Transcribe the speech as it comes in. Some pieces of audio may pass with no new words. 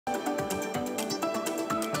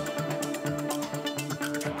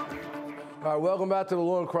All right, welcome back to the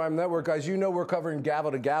Law&Crime Network. Guys, you know we're covering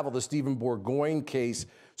gavel to gavel, the Stephen Bourgoin case.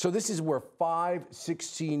 So this is where 5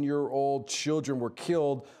 16-year-old children were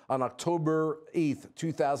killed on October 8th,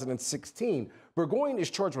 2016. Bourgoin is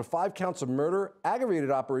charged with 5 counts of murder, aggravated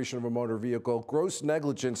operation of a motor vehicle, gross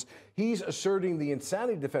negligence. He's asserting the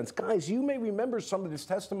insanity defense. Guys, you may remember some of this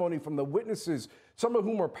testimony from the witnesses, some of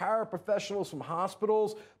whom are paraprofessionals from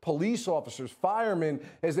hospitals, police officers, firemen,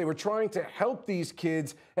 as they were trying to help these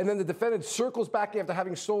kids. And then the defendant circles back after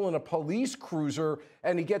having stolen a police cruiser,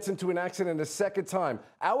 and he gets into an accident a second time.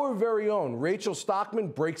 Our very own Rachel Stockman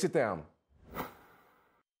breaks it down.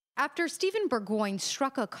 After Stephen Bourgoin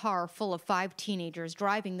struck a car full of 5 teenagers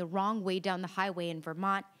driving the wrong way down the highway in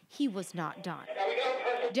Vermont, he was not done.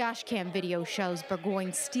 Dashcam video shows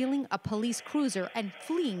Bourgoin stealing a police cruiser and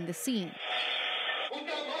fleeing the scene.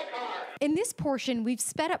 In this portion, we've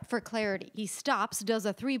sped up for clarity. He stops, does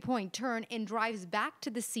a 3-point turn, and drives back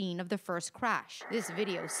to the scene of the first crash. This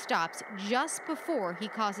video stops just before he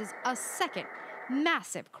causes a second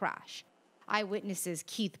massive crash. Eyewitnesses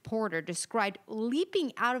Keith Porter described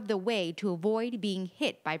leaping out of the way to avoid being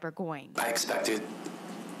hit by Bourgoin. I expected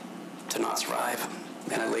to not survive,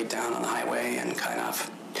 and I laid down on the highway and kind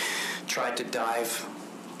of tried to dive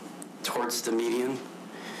towards the median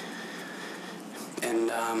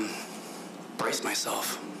and brace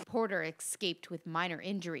myself. Porter escaped with minor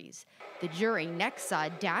injuries. The jury next saw a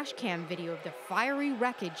dash cam video of the fiery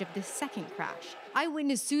wreckage of the second crash.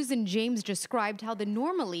 Eyewitness Susan James described how the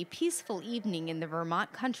normally peaceful evening in the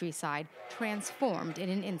Vermont countryside transformed in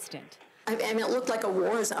an instant. I mean, it looked like a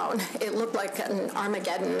war zone. It looked like an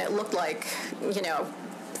Armageddon. It looked like,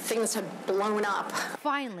 things had blown up.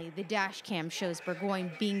 Finally, the dash cam shows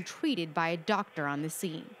Bourgoin being treated by a doctor on the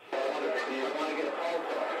scene.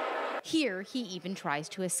 Here, he even tries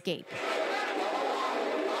to escape.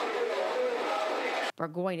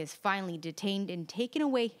 Bourgoin is finally detained and taken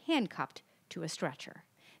away handcuffed to a stretcher.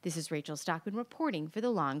 This is Rachel Stockman reporting for the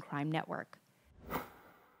Law&Crime Network.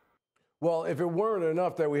 Well, if it weren't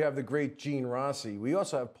enough that we have the great Jean Rossi, we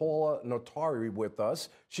also have Paula Notari with us.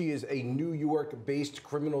 She is a New York-based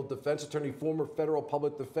criminal defense attorney, former federal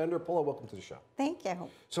public defender. Paula, welcome to the show. Thank you.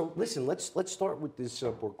 So listen, let's start with this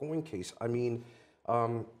Bourgoin case. I mean,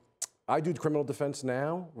 I do criminal defense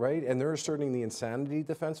now, right? And they're asserting the insanity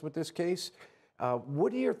defense with this case.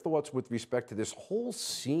 What are your thoughts with respect to this whole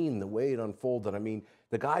scene, the way it unfolded? I mean,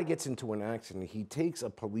 the guy gets into an accident. He takes a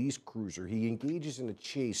police cruiser. He engages in a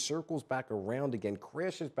chase, circles back around again,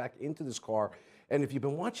 crashes back into this car. And if you've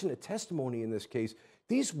been watching the testimony in this case,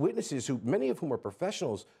 these witnesses, who many of whom are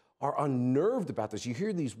professionals, are unnerved about this. You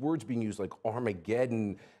hear these words being used like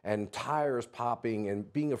Armageddon and tires popping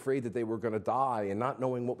and being afraid that they were going to die and not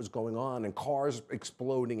knowing what was going on and cars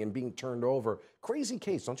exploding and being turned over. Crazy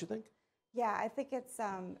case, don't you think? Yeah, I think it's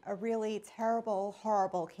a really terrible,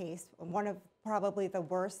 horrible case, one of probably the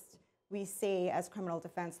worst we see as criminal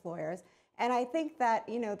defense lawyers. And I think that,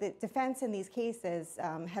 the defense in these cases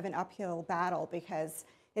have an uphill battle because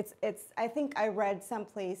I think I read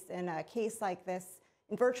someplace in a case like this,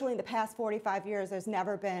 in virtually the past 45 years, there's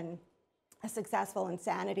never been a successful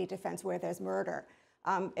insanity defense where there's murder.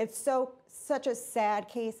 It's such a sad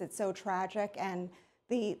case, it's so tragic, and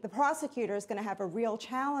the prosecutor is going to have a real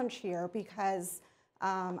challenge here because,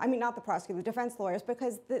 not the prosecutor, the defense lawyers,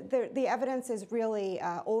 because the evidence is really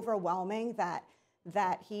overwhelming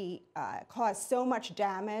that he caused so much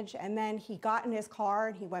damage, and then he got in his car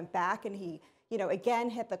and he went back and he, again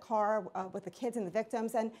hit the car with the kids and the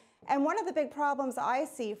victims. And one of the big problems I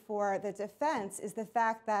see for the defense is the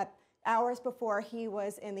fact that hours before he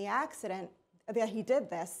was in the accident, that he did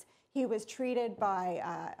this, he was treated by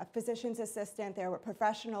a physician's assistant. There were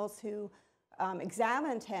professionals who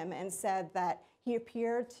examined him and said that he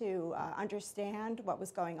appeared to understand what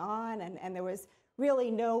was going on, and there was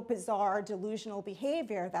really no bizarre delusional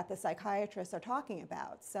behavior that the psychiatrists are talking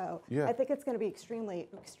about. So yeah. I think it's going to be extremely,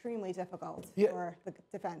 extremely difficult for the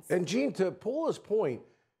defense. And Jean, to Paula's point,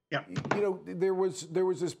 yeah. There was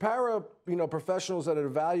this professionals that had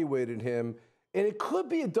evaluated him. And it could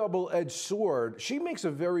be a double-edged sword. She makes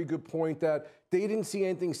a very good point that they didn't see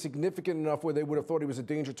anything significant enough where they would have thought he was a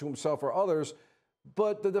danger to himself or others.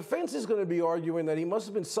 But the defense is going to be arguing that he must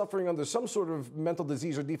have been suffering under some sort of mental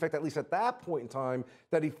disease or defect, at least at that point in time,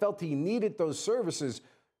 that he felt he needed those services.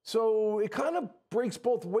 So it kind of breaks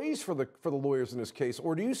both ways for the lawyers in this case.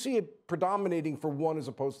 Or do you see it predominating for one as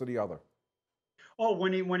opposed to the other? Oh,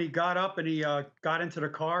 when he got up and he got into the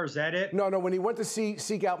car, is that it? No, when he went to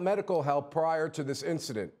seek out medical help prior to this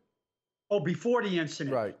incident. Oh, before the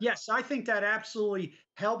incident. Right. Yes, I think that absolutely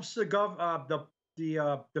helps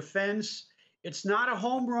the defense. It's not a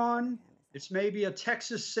home run, It's maybe a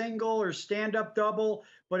Texas single or stand-up double,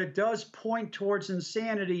 but it does point towards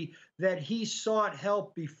insanity that he sought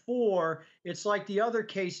help before. It's like the other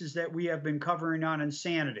cases that we have been covering on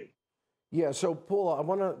insanity. Yeah, so Paula, I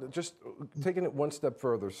want to just taking it one step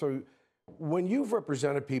further. So when you've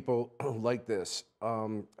represented people like this,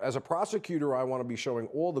 as a prosecutor, I want to be showing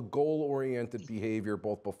all the goal-oriented behavior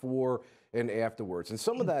both before and afterwards. And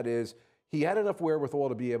some of that is he had enough wherewithal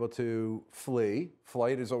to be able to flee.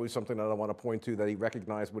 Flight is always something that I want to point to, that he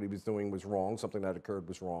recognized what he was doing was wrong, something that occurred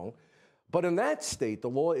was wrong. But in that state, the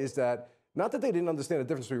law is that, not that they didn't understand the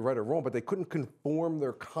difference between right or wrong, but they couldn't conform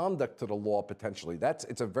their conduct to the law potentially.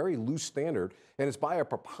 It's a very loose standard, and it's by a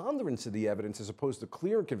preponderance of the evidence as opposed to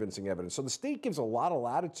clear and convincing evidence. So the state gives a lot of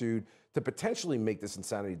latitude to potentially make this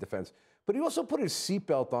insanity defense. But he also put his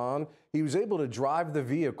seatbelt on, he was able to drive the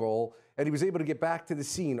vehicle, and he was able to get back to the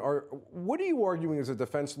scene. What are you arguing as a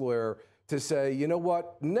defense lawyer to say, you know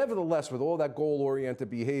what, nevertheless, with all that goal-oriented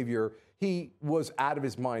behavior, he was out of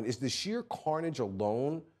his mind? Is the sheer carnage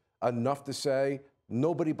alone enough to say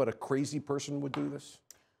nobody but a crazy person would do this?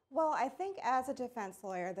 Well, I think as a defense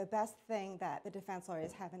lawyer, the best thing that the defense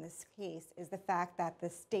lawyers have in this case is the fact that the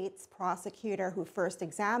state's prosecutor who first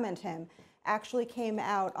examined him actually came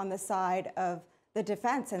out on the side of the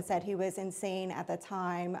defense and said he was insane at the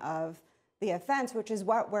time of the offense, which is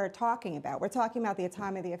what we're talking about. We're talking about the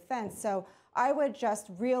time of the offense. So I would just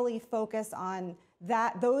really focus on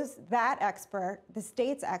that expert, the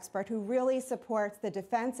state's expert, who really supports the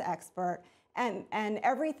defense expert, and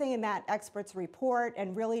everything in that expert's report,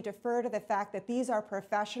 and really defer to the fact that these are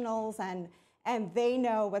professionals and they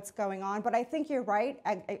know what's going on. But I think you're right,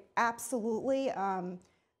 absolutely.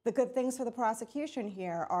 The good things for the prosecution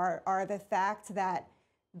here are the fact that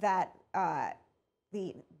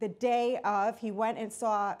the day of, he went and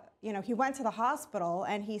saw, he went to the hospital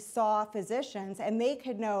and he saw physicians, and they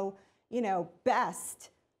could know, best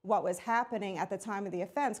what was happening at the time of the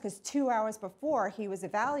offense, because 2 hours before he was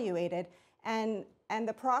evaluated. And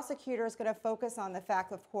the prosecutor is going to focus on the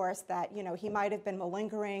fact, of course, that, he might have been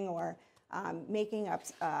malingering or making up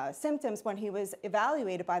symptoms when he was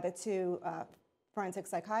evaluated by the two forensic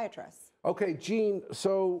psychiatrists. Okay, Gene,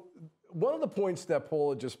 so one of the points that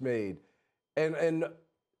Paula just made, and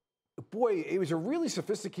boy, it was a really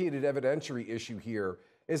sophisticated evidentiary issue here,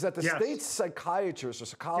 is that the state's psychiatrist or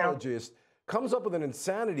psychologist comes up with an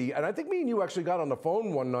insanity. And I think me and you actually got on the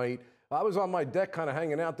phone one night. I was on my deck kind of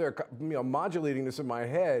hanging out there, modulating this in my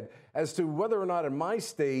head as to whether or not in my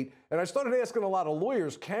state, and I started asking a lot of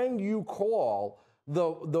lawyers, can you call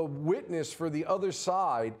the witness for the other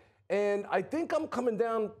side? And I think I'm coming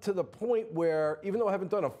down to the point where, even though I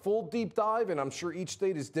haven't done a full deep dive, and I'm sure each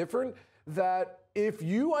state is different, that if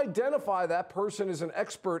you identify that person as an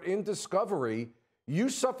expert in discovery, you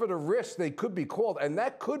suffer the risk they could be called. And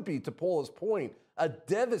that could be, to Paula's point, a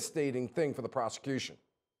devastating thing for the prosecution.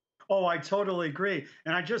 Oh, I totally agree.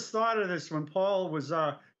 And I just thought of this when Paul was,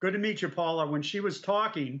 good to meet you, Paula, when she was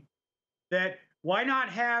talking, that why not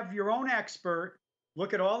have your own expert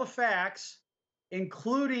look at all the facts,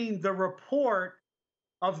 including the report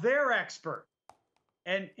of their expert.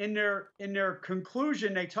 And in their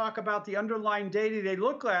conclusion, they talk about the underlying data they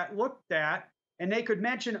looked at, and they could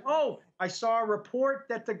mention, oh, I saw a report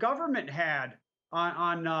that the government had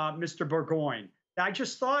on Mr. Bourgoin. I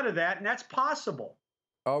just thought of that, and that's possible.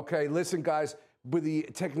 Okay, listen, guys, with the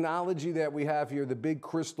technology that we have here, the big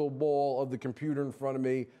crystal ball of the computer in front of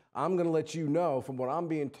me, I'm going to let you know, from what I'm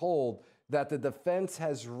being told, that the defense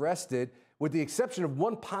has rested. With the exception of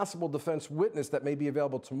one possible defense witness that may be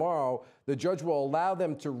available tomorrow, the judge will allow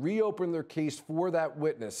them to reopen their case for that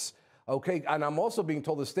witness. Okay, and I'm also being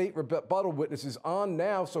told the state rebuttal witness is on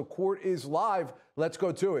now, so court is live. Let's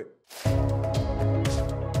go to it.